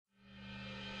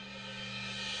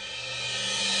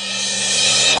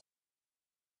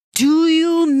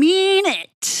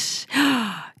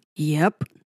Yep.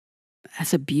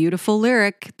 That's a beautiful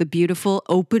lyric. The beautiful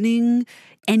opening,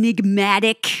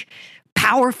 enigmatic,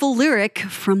 powerful lyric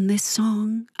from this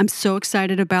song. I'm so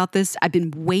excited about this. I've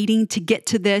been waiting to get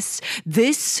to this.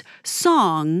 This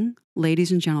song,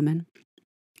 ladies and gentlemen,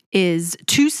 is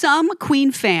to some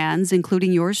Queen fans,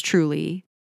 including yours truly,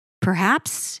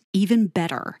 perhaps even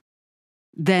better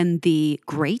than the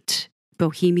great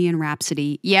Bohemian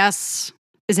Rhapsody. Yes,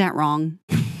 is that wrong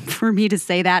for me to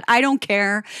say that? I don't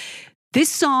care. This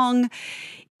song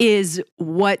is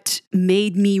what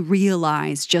made me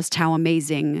realize just how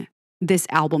amazing this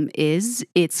album is.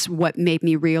 It's what made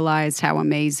me realize how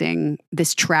amazing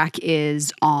this track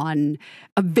is on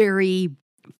a very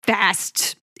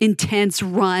fast, intense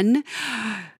run.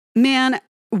 Man,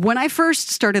 when I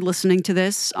first started listening to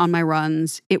this on my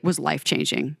runs, it was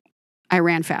life-changing. I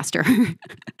ran faster.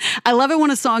 I love it when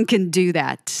a song can do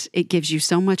that. It gives you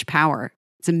so much power.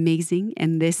 It's amazing.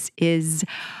 And this is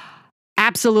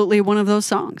absolutely one of those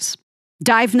songs.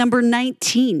 Dive number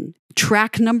 19,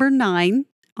 track number 9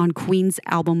 on Queen's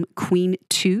album Queen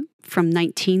 2 from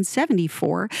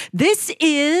 1974. This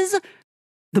is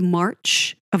The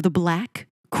March of the Black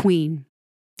Queen.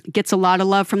 It gets a lot of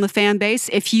love from the fan base.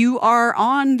 If you are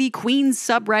on the Queen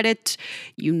subreddit,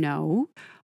 you know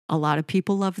a lot of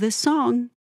people love this song.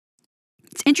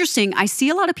 It's interesting. I see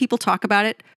a lot of people talk about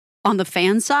it on the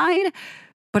fan side,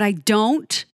 but I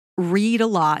don't read a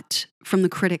lot from the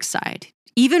critic side.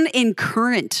 Even in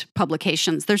current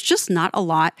publications, there's just not a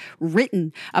lot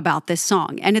written about this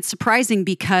song. And it's surprising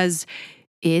because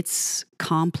it's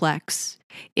complex.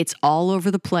 It's all over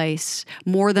the place,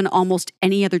 more than almost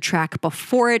any other track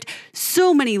before it.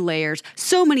 So many layers,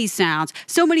 so many sounds,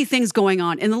 so many things going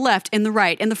on in the left, in the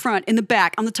right, in the front, in the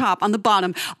back, on the top, on the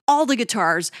bottom, all the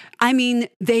guitars. I mean,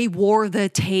 they wore the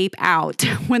tape out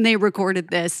when they recorded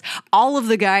this. All of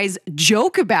the guys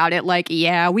joke about it like,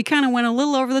 yeah, we kind of went a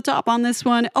little over the top on this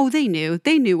one. Oh, they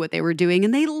knew what they were doing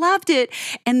and they loved it.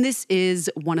 And this is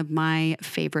one of my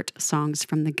favorite songs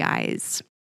from the guys.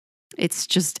 It's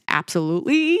just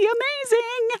absolutely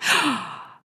amazing.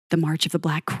 The March of the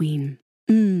Black Queen.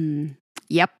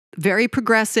 Yep. Very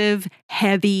progressive,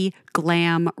 heavy,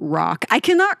 glam rock. I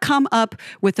cannot come up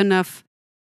with enough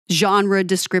genre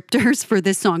descriptors for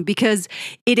this song because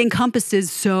it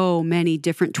encompasses so many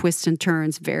different twists and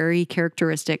turns, very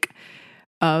characteristic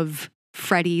of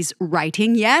Freddie's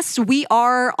writing. Yes, we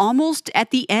are almost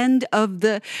at the end of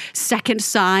the second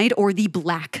side or the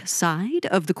black side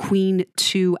of the Queen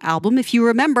 2 album. If you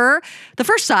remember, the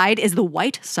first side is the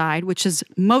white side, which is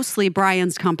mostly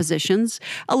Brian's compositions,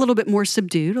 a little bit more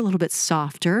subdued, a little bit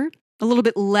softer, a little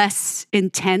bit less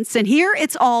intense. And here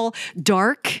it's all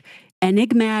dark,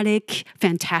 enigmatic,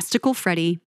 fantastical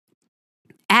Freddie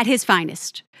at his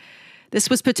finest. This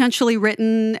was potentially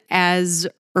written as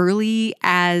early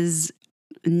as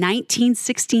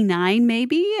 1969,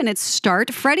 maybe, in its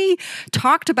start. Freddie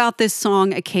talked about this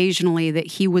song occasionally, that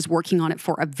he was working on it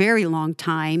for a very long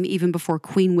time, even before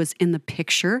Queen was in the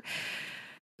picture.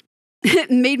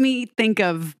 It made me think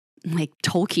of like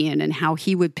Tolkien and how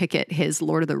he would pick at his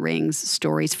Lord of the Rings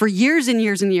stories for years and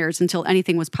years and years until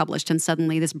anything was published. And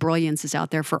suddenly this brilliance is out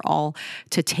there for all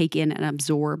to take in and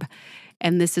absorb.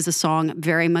 And this is a song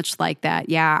very much like that.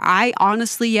 Yeah, I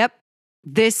honestly,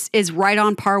 this is right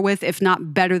on par with, if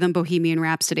not better than Bohemian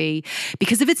Rhapsody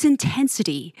because of its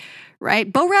intensity,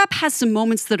 right? Bo Rap has some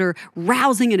moments that are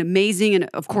rousing and amazing and,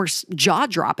 of course,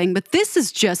 jaw-dropping, but this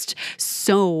is just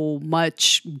so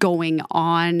much going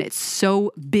on. It's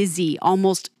so busy,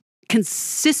 almost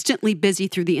consistently busy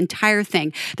through the entire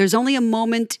thing. There's only a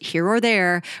moment here or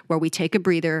there where we take a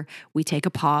breather, we take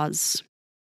a pause.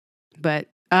 But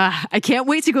I can't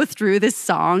wait to go through this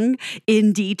song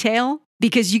in detail.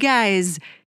 Because you guys,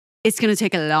 it's going to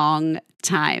take a long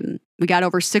time. We got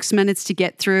over 6 minutes to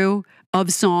get through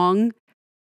of song.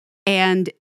 And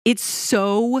it's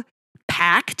so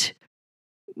packed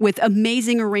with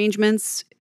amazing arrangements.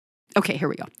 Okay, here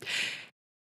we go.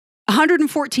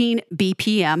 114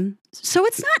 BPM. So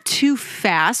it's not too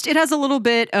fast. It has a little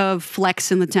bit of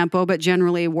flex in the tempo, but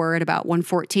generally we're at about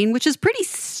 114, which is pretty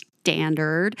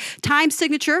standard. Time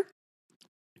signature.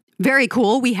 Very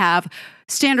cool. We have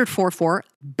standard 4/4,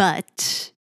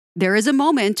 but there is a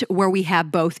moment where we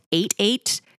have both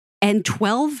 8/8 and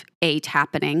 12/8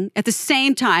 happening at the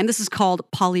same time. This is called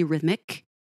polyrhythmic.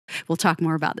 We'll talk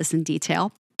more about this in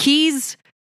detail. Keys,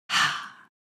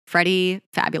 Freddie,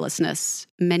 fabulousness.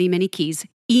 Many, many keys.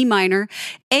 E minor,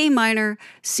 A minor,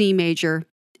 C major,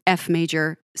 F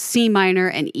major, C minor,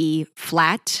 and E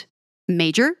flat,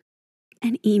 major,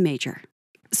 and E major.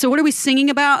 So what are we singing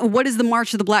about? What is the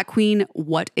March of the Black Queen?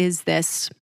 What is this?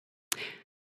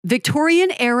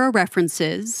 Victorian era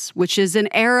references, which is an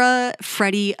era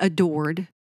Freddie adored,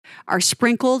 are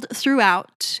sprinkled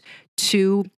throughout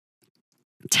to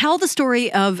tell the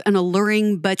story of an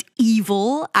alluring but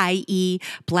evil, i.e.,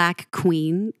 Black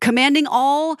queen, commanding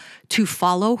all to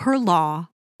follow her law,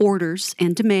 orders,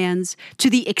 and demands,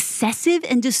 to the excessive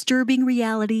and disturbing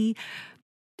reality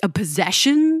of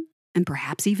possession and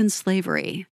perhaps even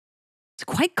slavery. It's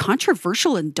quite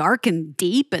controversial and dark and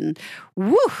deep and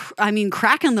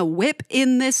cracking the whip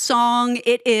in this song.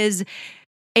 It is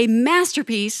a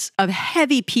masterpiece of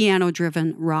heavy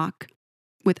piano-driven rock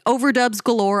with overdubs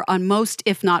galore on most,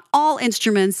 if not all,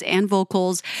 instruments and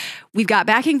vocals. We've got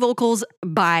backing vocals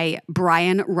by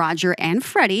Brian, Roger, and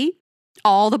Freddie.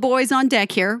 All the boys on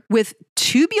deck here with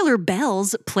tubular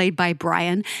bells played by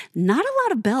Brian. Not a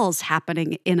lot of bells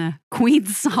happening in a Queen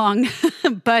song,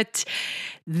 but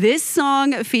this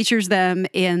song features them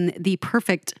in the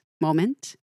perfect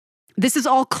moment. This is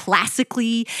all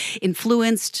classically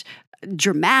influenced,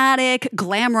 dramatic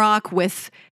glam rock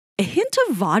with a hint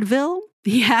of vaudeville.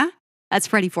 Yeah, that's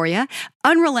Freddie for you.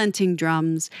 Unrelenting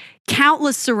drums,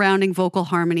 countless surrounding vocal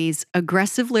harmonies,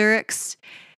 aggressive lyrics,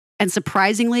 and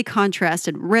surprisingly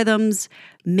contrasted rhythms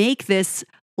make this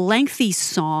lengthy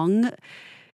song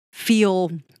feel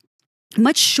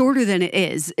much shorter than it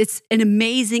is. It's an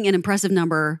amazing and impressive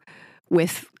number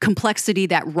with complexity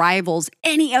that rivals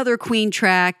any other Queen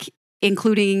track,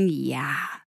 including,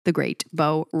 the great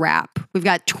Bo Rap. We've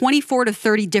got 24 to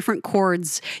 30 different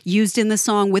chords used in the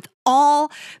song with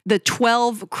all the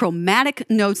 12 chromatic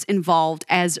notes involved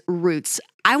as roots.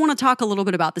 I want to talk a little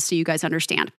bit about this so you guys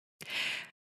understand.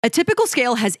 A typical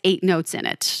scale has 8 notes in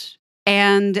it,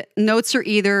 and notes are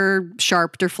either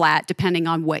sharped or flat depending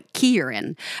on what key you're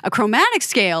in. A chromatic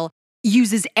scale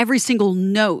uses every single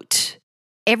note,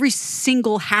 every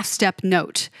single half-step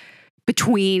note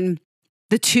between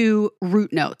the 2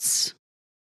 root notes.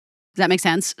 Does that make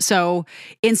sense? So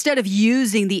instead of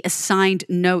using the assigned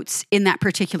notes in that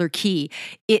particular key,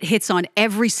 it hits on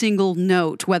every single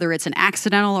note, whether it's an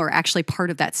accidental or actually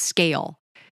part of that scale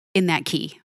in that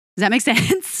key. Does that make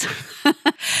sense?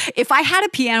 If I had a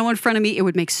piano in front of me, it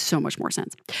would make so much more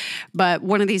sense. But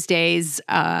one of these days,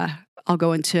 I'll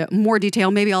go into more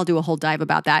detail. Maybe I'll do a whole dive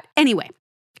about that. Anyway,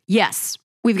 yes,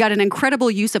 we've got an incredible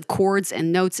use of chords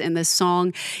and notes in this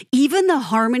song. Even the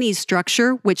harmony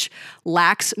structure, which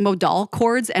lacks modal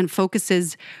chords and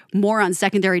focuses more on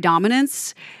secondary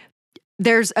dominance.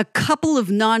 There's a couple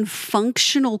of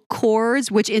non-functional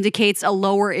chords, which indicates a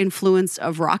lower influence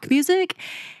of rock music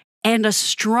and a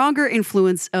stronger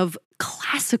influence of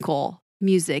classical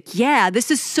music. Yeah, this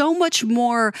is so much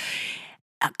more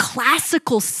a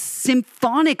classical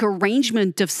symphonic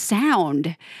arrangement of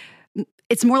sound.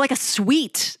 It's more like a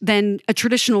suite than a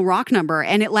traditional rock number,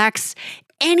 and it lacks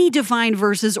any defined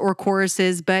verses or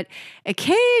choruses, but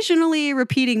occasionally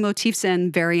repeating motifs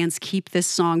and variants keep this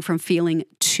song from feeling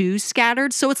too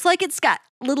scattered. So it's like it's got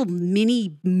little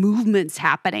mini movements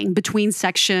happening between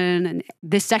section and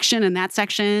this section and that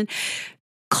section.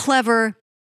 Clever,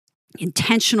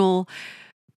 intentional,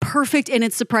 perfect in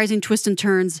its surprising twists and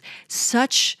turns.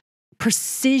 Such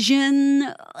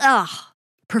precision.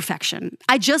 Perfection.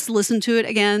 I just listened to it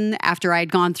again after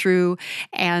I'd gone through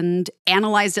and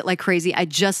analyzed it like crazy. I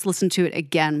just listened to it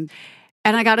again.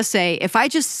 And I gotta say, if I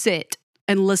just sit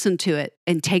and listen to it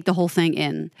and take the whole thing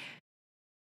in,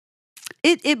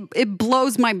 it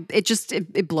blows my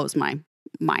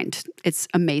mind. It's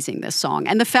amazing, this song.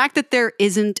 And the fact that there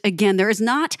is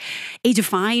not a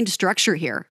defined structure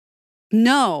here.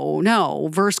 No,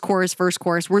 verse, chorus.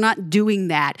 We're not doing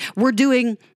that. We're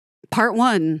doing part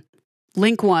 1,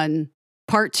 link 1,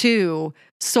 part 2,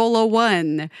 solo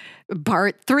 1,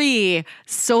 part 3,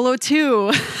 solo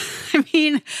 2. I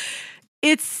mean,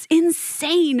 it's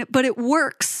insane, but it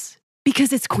works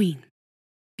because it's Queen.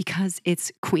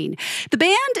 The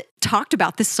band talked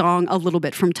about this song a little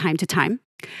bit from time to time.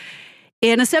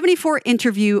 In a 1974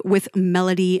 interview with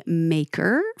Melody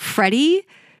Maker, Freddie,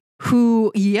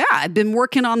 who, had been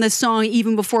working on this song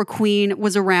even before Queen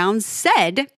was around,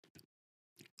 said,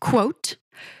 quote,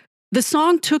 "The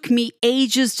song took me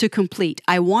ages to complete.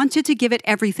 I wanted to give it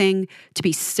everything, to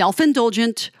be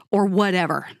self-indulgent or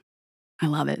whatever." I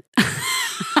love it.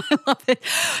 I love it.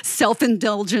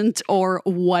 Self-indulgent or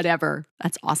whatever.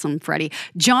 That's awesome, Freddie.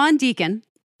 John Deacon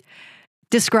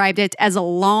described it as a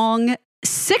long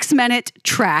 6-minute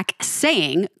track,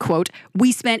 saying, quote,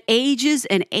 "We spent ages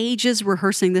and ages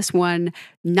rehearsing this one.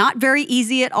 Not very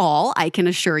easy at all, I can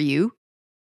assure you,"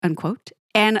 unquote.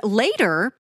 And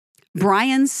later,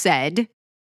 Brian said,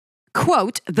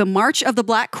 quote, "The March of the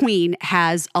Black Queen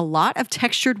has a lot of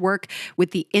textured work with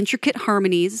the intricate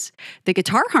harmonies, the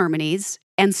guitar harmonies,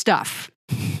 and stuff.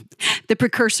 The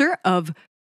precursor of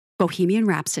Bohemian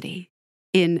Rhapsody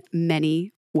in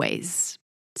many ways.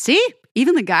 See?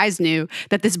 Even the guys knew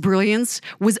that this brilliance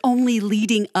was only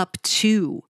leading up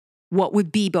to what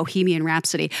would be Bohemian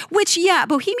Rhapsody, which, yeah,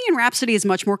 Bohemian Rhapsody is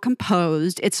much more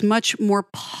composed. It's much more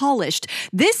polished.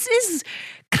 This is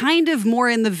kind of more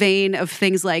in the vein of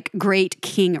things like Great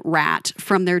King Rat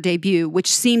from their debut,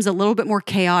 which seems a little bit more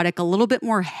chaotic, a little bit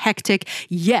more hectic.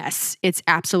 Yes, it's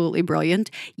absolutely brilliant.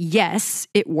 Yes,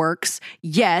 it works.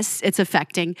 Yes, it's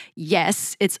affecting.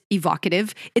 Yes, it's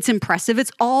evocative. It's impressive.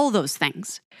 It's all those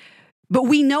things. But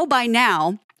we know by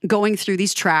now, going through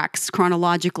these tracks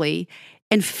chronologically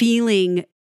and feeling,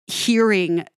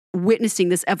 hearing, witnessing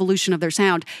this evolution of their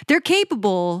sound, they're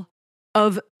capable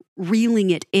of reeling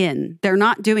it in. They're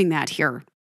not doing that here.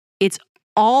 It's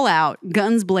all out,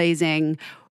 guns blazing,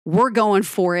 we're going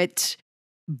for it,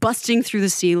 busting through the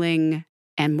ceiling,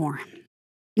 and more.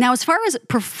 Now, as far as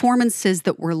performances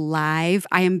that were live,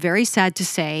 I am very sad to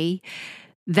say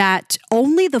that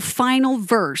only the final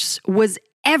verse was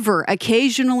ever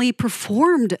occasionally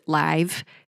performed live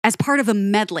as part of a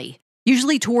medley,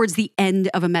 usually towards the end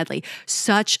of a medley.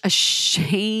 Such a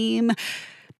shame.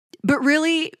 But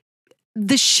really,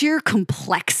 the sheer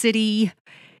complexity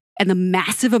and the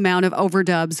massive amount of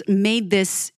overdubs made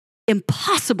this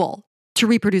impossible to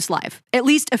reproduce live, at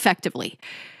least effectively.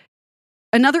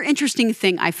 Another interesting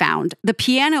thing I found, the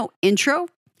piano intro,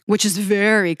 which is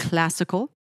very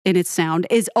classical in its sound,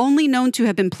 is only known to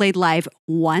have been played live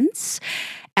once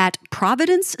at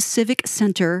Providence Civic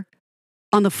Center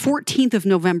on the 14th of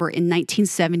November in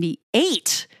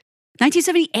 1978.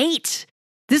 1978!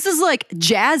 This is like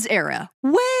jazz era,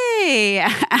 way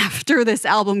after this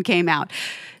album came out.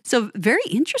 So very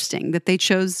interesting that they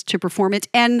chose to perform it.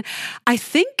 And I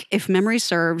think, if memory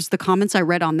serves, the comments I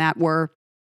read on that were,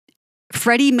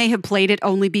 Freddie may have played it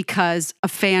only because a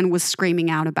fan was screaming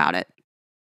out about it.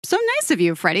 So nice of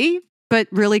you, Freddie. But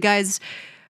really, guys,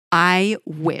 I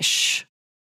wish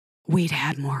we'd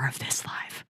had more of this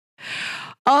live.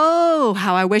 Oh,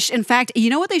 how I wish. In fact, you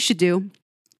know what they should do?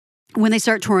 When they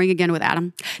start touring again with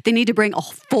Adam, they need to bring a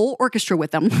full orchestra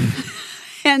with them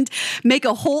and make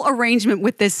a whole arrangement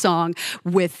with this song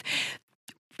with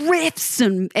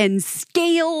riffs and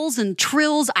scales and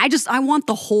trills. I want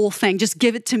the whole thing. Just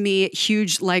give it to me,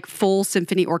 huge, like full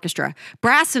symphony orchestra,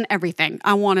 brass and everything.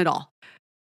 I want it all.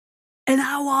 And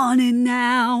I want it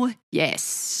now.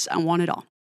 Yes, I want it all.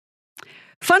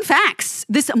 Fun facts.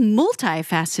 This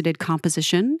multifaceted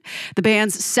composition, the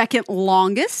band's second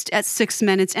longest at 6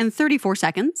 minutes and 34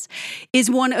 seconds,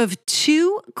 is one of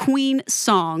two Queen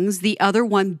songs, the other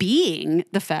one being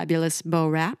the fabulous Bo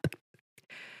Rap,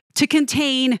 to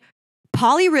contain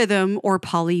polyrhythm or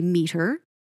polymeter,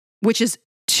 which is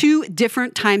two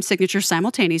different time signatures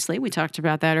simultaneously. We talked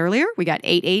about that earlier. We got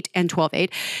 8/8 and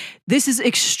 12/8. This is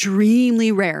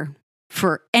extremely rare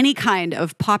for any kind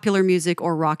of popular music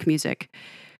or rock music.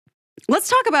 Let's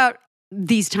talk about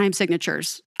these time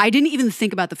signatures. I didn't even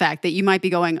think about the fact that you might be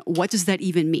going, what does that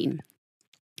even mean?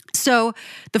 So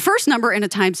the first number in a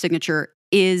time signature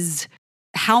is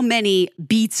how many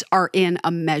beats are in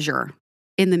a measure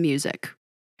in the music.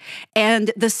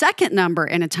 And the second number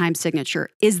in a time signature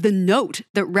is the note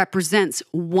that represents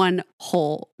one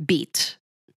whole beat.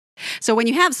 So when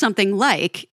you have something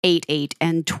like 8/8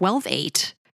 and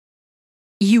 12/8,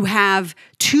 you have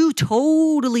two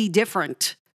totally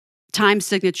different time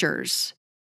signatures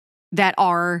that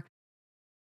are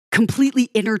completely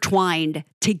intertwined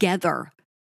together.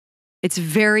 It's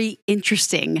very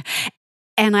interesting.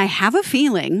 And I have a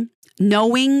feeling,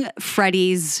 knowing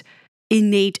Freddie's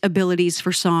innate abilities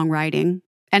for songwriting,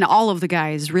 and all of the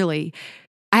guys really,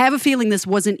 I have a feeling this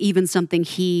wasn't even something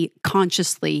he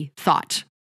consciously thought.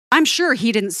 I'm sure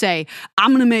he didn't say, I'm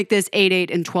going to make this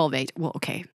 8/8 and 12/8. Well,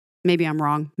 okay, maybe I'm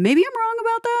wrong. Maybe I'm wrong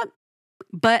about that.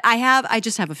 But I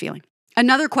just have a feeling.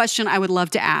 Another question I would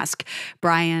love to ask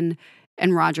Brian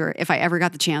and Roger, if I ever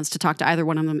got the chance to talk to either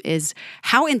one of them, is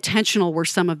how intentional were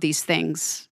some of these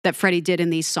things that Freddie did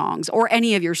in these songs, or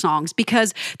any of your songs?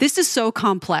 Because this is so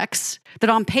complex that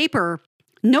on paper,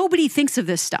 nobody thinks of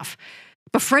this stuff.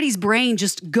 But Freddie's brain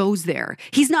just goes there.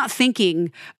 He's not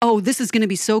thinking, oh, this is going to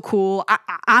be so cool.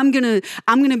 I'm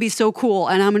gonna be so cool,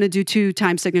 and I'm going to do two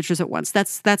time signatures at once.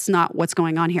 That's not what's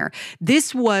going on here.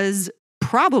 This was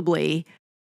probably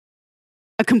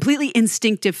a completely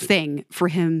instinctive thing for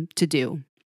him to do.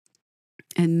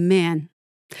 And man,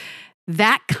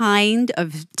 that kind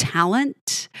of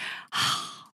talent,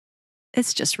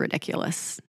 it's just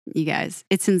ridiculous, you guys.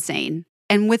 It's insane.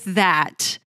 And with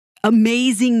that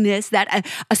amazingness, that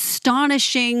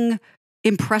astonishing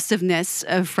impressiveness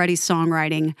of Freddie's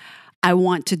songwriting, I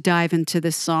want to dive into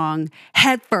this song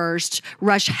head first,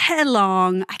 rush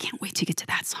headlong. I can't wait to get to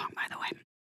that song, by the way.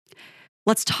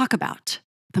 Let's talk about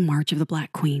the March of the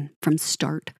Black Queen from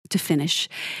start to finish.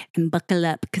 And buckle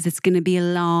up because it's going to be a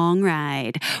long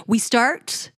ride. We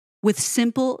start with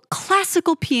simple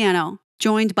classical piano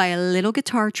joined by a little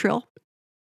guitar trill.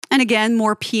 And again,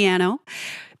 more piano,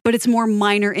 but it's more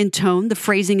minor in tone. The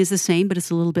phrasing is the same, but it's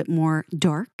a little bit more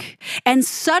dark. And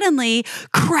suddenly,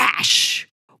 crash,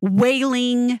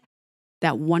 wailing,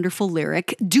 that wonderful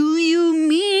lyric, "Do you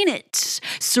mean it?"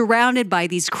 Surrounded by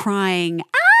these crying,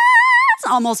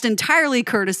 ahs, almost entirely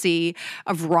courtesy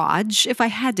of Raj, if I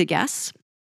had to guess.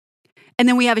 And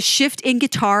then we have a shift in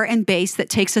guitar and bass that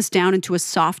takes us down into a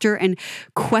softer and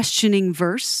questioning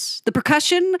verse. The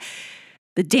percussion,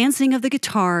 the dancing of the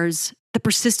guitars, the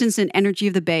persistence and energy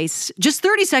of the bass. Just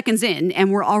 30 seconds in,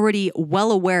 and we're already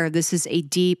well aware this is a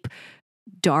deep,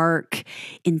 dark,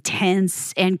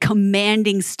 intense, and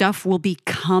commanding stuff will be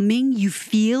coming. You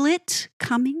feel it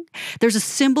coming. There's a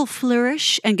cymbal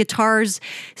flourish and guitars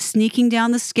sneaking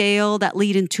down the scale that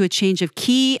lead into a change of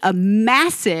key, a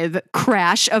massive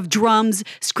crash of drums,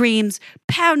 screams,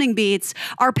 pounding beats,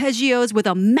 arpeggios with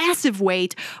a massive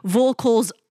weight,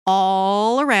 vocals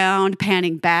all around,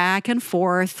 panning back and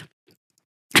forth.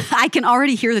 I can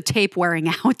already hear the tape wearing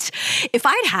out. If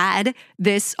I'd had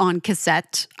this on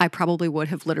cassette, I probably would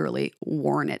have literally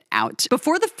worn it out.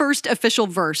 Before the first official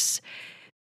verse,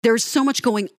 there's so much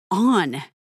going on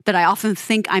that I often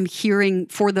think I'm hearing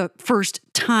for the first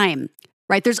time,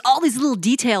 right? There's all these little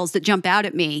details that jump out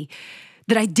at me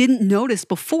that I didn't notice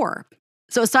before.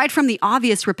 So aside from the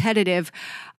obvious repetitive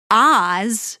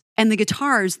ahs and the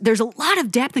guitars, there's a lot of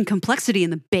depth and complexity in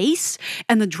the bass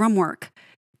and the drum work.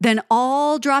 Then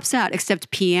all drops out except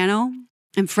piano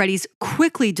and Freddie's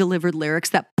quickly delivered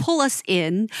lyrics that pull us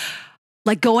in,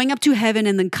 like going up to heaven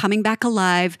and then coming back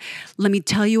alive. Let me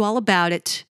tell you all about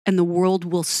it, and the world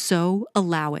will so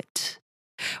allow it.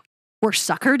 We're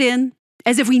suckered in,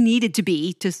 as if we needed to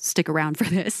be to stick around for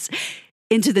this,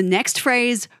 into the next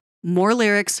phrase, more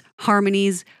lyrics,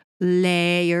 harmonies,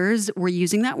 layers. We're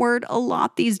using that word a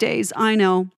lot these days, I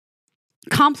know.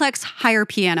 Complex higher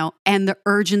piano, and the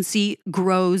urgency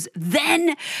grows.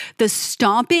 Then the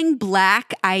stomping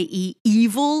black, i.e.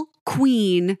 evil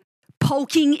queen,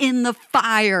 poking in the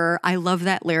fire. I love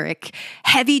that lyric.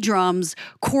 Heavy drums,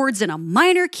 chords in a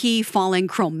minor key falling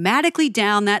chromatically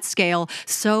down that scale.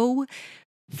 So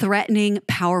threatening,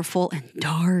 powerful, and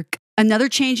dark. Another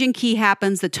change in key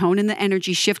happens, the tone and the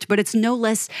energy shift, but it's no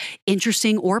less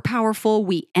interesting or powerful.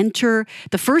 We enter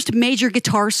the first major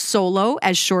guitar solo,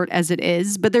 as short as it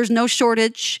is, but there's no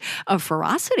shortage of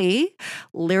ferocity.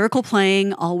 Lyrical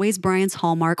playing, always Brian's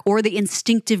hallmark, or the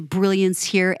instinctive brilliance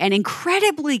here, and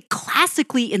incredibly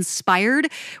classically inspired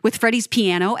with Freddie's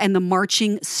piano and the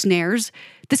marching snares.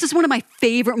 This is one of my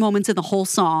favorite moments in the whole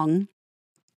song.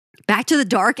 Back to the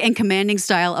dark and commanding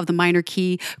style of the minor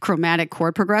key chromatic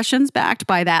chord progressions, backed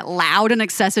by that loud and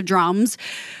excessive drums.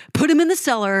 Put him in the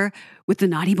cellar with the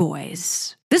Naughty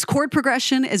Boys. This chord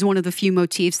progression is one of the few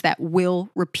motifs that will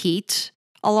repeat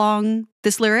along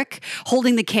this lyric,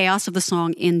 holding the chaos of the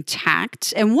song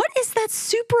intact. And what is that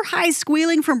super high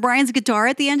squealing from Brian's guitar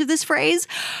at the end of this phrase?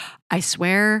 I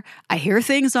swear, I hear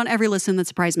things on every listen that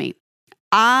surprise me.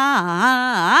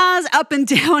 Ahs, up and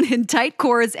down in tight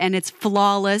chords, and it's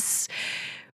flawless.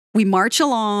 We march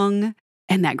along,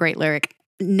 and that great lyric.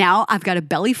 Now I've got a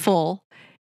belly full,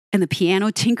 and the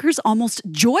piano tinkers almost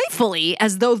joyfully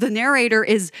as though the narrator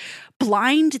is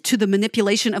blind to the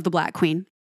manipulation of the Black Queen.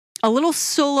 A little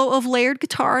solo of layered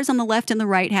guitars on the left and the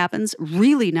right happens.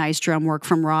 Really nice drum work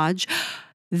from Raj.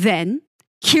 Then,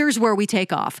 here's where we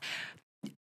take off.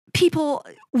 People,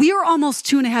 we are almost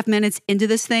 2.5 minutes into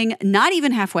this thing, not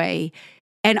even halfway,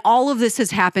 and all of this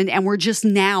has happened, and we're just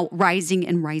now rising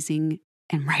and rising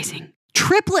and rising.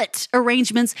 Triplet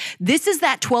arrangements. This is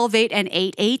that 12/8 and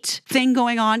 8/8 thing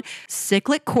going on.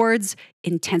 Cyclic chords,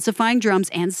 intensifying drums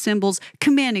and cymbals,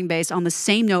 commanding bass on the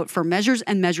same note for measures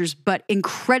and measures, but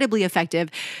incredibly effective.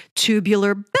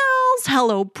 Tubular bells.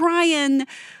 Hello, Brian.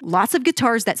 Lots of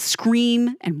guitars that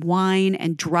scream and whine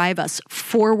and drive us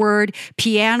forward.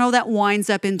 Piano that winds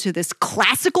up into this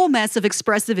classical mess of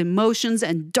expressive emotions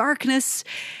and darkness.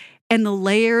 And the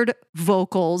layered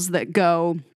vocals that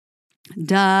go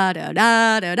da da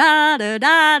da da da da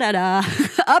da da da.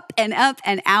 Up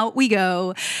and out we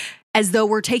go, as though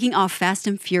we're taking off fast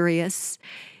and furious.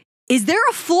 Is there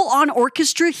a full-on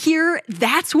orchestra here?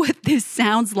 That's what this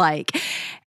sounds like.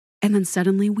 And then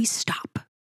suddenly we stop.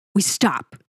 We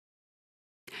stop.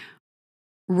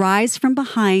 Rise from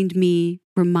behind me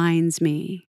reminds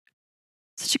me.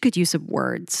 Such a good use of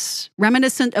words.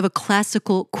 Reminiscent of a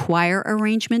classical choir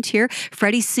arrangement here.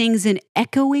 Freddie sings in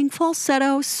echoing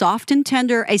falsetto, soft and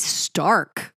tender, a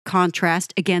stark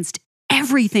contrast against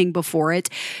everything before it.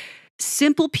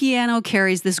 Simple piano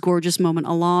carries this gorgeous moment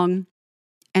along.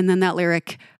 And then that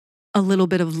lyric, a little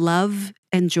bit of love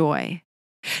and joy.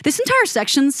 This entire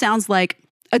section sounds like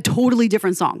a totally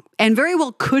different song, and very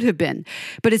well could have been,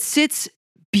 but it sits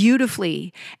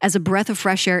beautifully as a breath of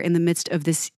fresh air in the midst of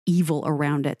this evil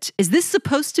around it. Is this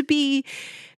supposed to be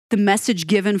the message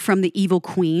given from the evil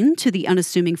queen to the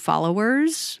unassuming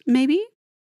followers, maybe?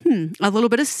 A little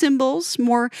bit of cymbals,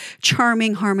 more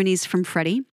charming harmonies from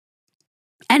Freddie.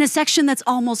 And a section that's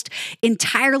almost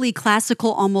entirely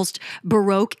classical, almost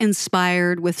Baroque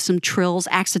inspired, with some trills,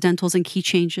 accidentals, and key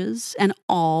changes, and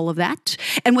all of that.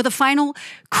 And with a final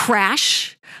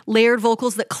crash, layered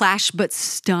vocals that clash but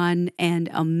stun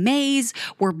and amaze.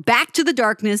 We're back to the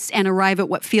darkness and arrive at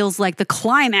what feels like the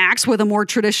climax with a more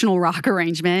traditional rock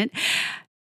arrangement.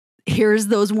 Here's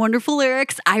those wonderful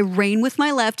lyrics. I reign with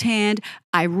my left hand.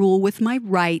 I rule with my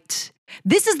right.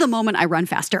 This is the moment I run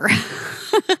faster.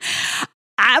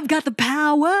 I've got the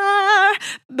power.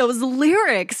 Those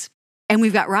lyrics. And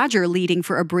we've got Roger leading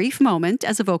for a brief moment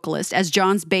as a vocalist as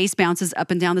John's bass bounces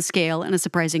up and down the scale in a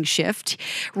surprising shift.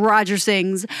 Roger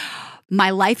sings,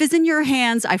 my life is in your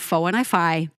hands, I foe and I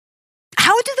fie.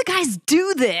 How do the guys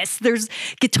do this? There's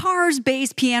guitars,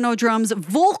 bass, piano, drums,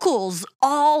 vocals,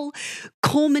 all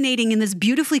culminating in this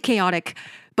beautifully chaotic,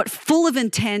 but full of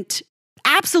intent,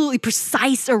 absolutely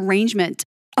precise arrangement.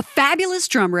 A fabulous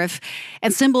drum riff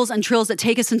and cymbals and trills that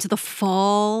take us into the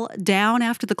fall down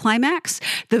after the climax.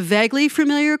 The vaguely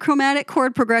familiar chromatic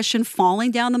chord progression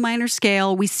falling down the minor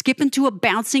scale. We skip into a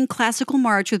bouncing classical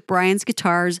march with Brian's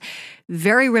guitars,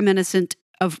 very reminiscent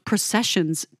of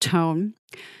Procession's tone.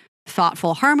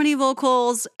 Thoughtful harmony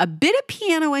vocals, a bit of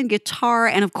piano and guitar,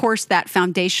 and of course that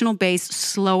foundational bass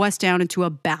slow us down into a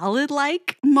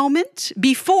ballad-like moment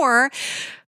before,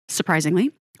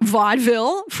 surprisingly,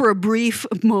 vaudeville for a brief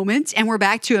moment, and we're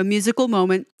back to a musical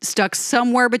moment stuck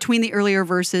somewhere between the earlier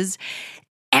verses.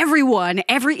 Everyone,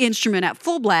 every instrument at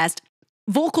full blast,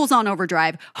 vocals on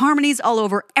overdrive, harmonies all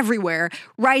over everywhere,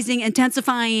 rising,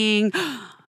 intensifying,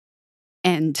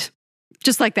 and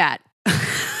just like that.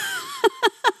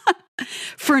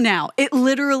 For now, it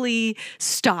literally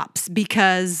stops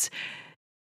because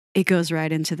it goes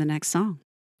right into the next song,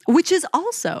 which is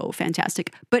also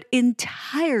fantastic, but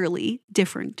entirely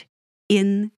different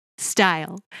in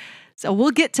style. So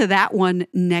we'll get to that one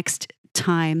next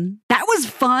time. That was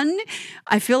fun.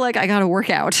 I feel like I got a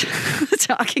workout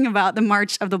talking about the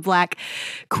March of the Black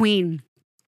Queen.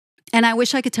 And I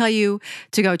wish I could tell you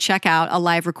to go check out a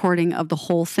live recording of the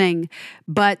whole thing,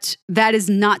 but that is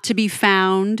not to be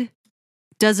found,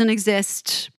 doesn't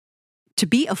exist. To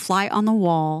be a fly on the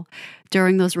wall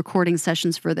during those recording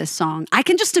sessions for this song, I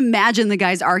can just imagine the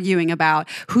guys arguing about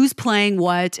who's playing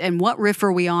what and what riff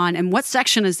are we on and what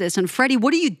section is this, and Freddie,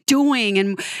 what are you doing?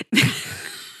 And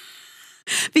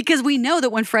because we know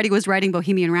that when Freddie was writing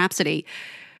Bohemian Rhapsody,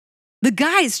 the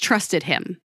guys trusted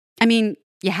him. I mean,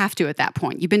 you have to at that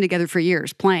point. You've been together for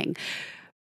years playing.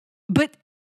 But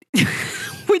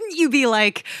wouldn't you be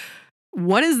like,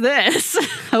 what is this?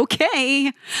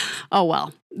 Okay. Oh,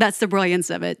 well, that's the brilliance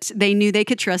of it. They knew they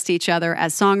could trust each other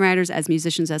as songwriters, as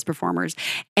musicians, as performers.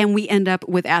 And we end up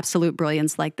with absolute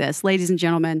brilliance like this. Ladies and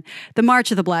gentlemen, the March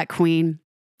of the Black Queen.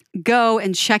 Go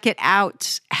and check it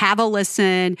out. Have a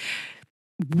listen.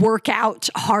 Work out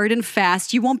hard and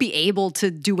fast. You won't be able to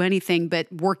do anything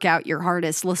but work out your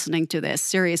hardest listening to this.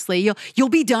 Seriously, you'll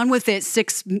be done with it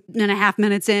 6.5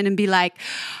 minutes in and be like,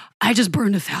 I just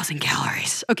burned 1,000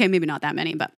 calories. Okay, maybe not that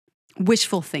many, but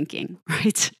wishful thinking,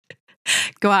 right?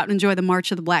 Go out and enjoy the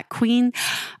March of the Black Queen.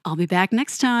 I'll be back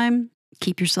next time.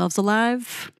 Keep yourselves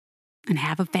alive and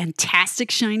have a fantastic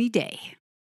shiny day.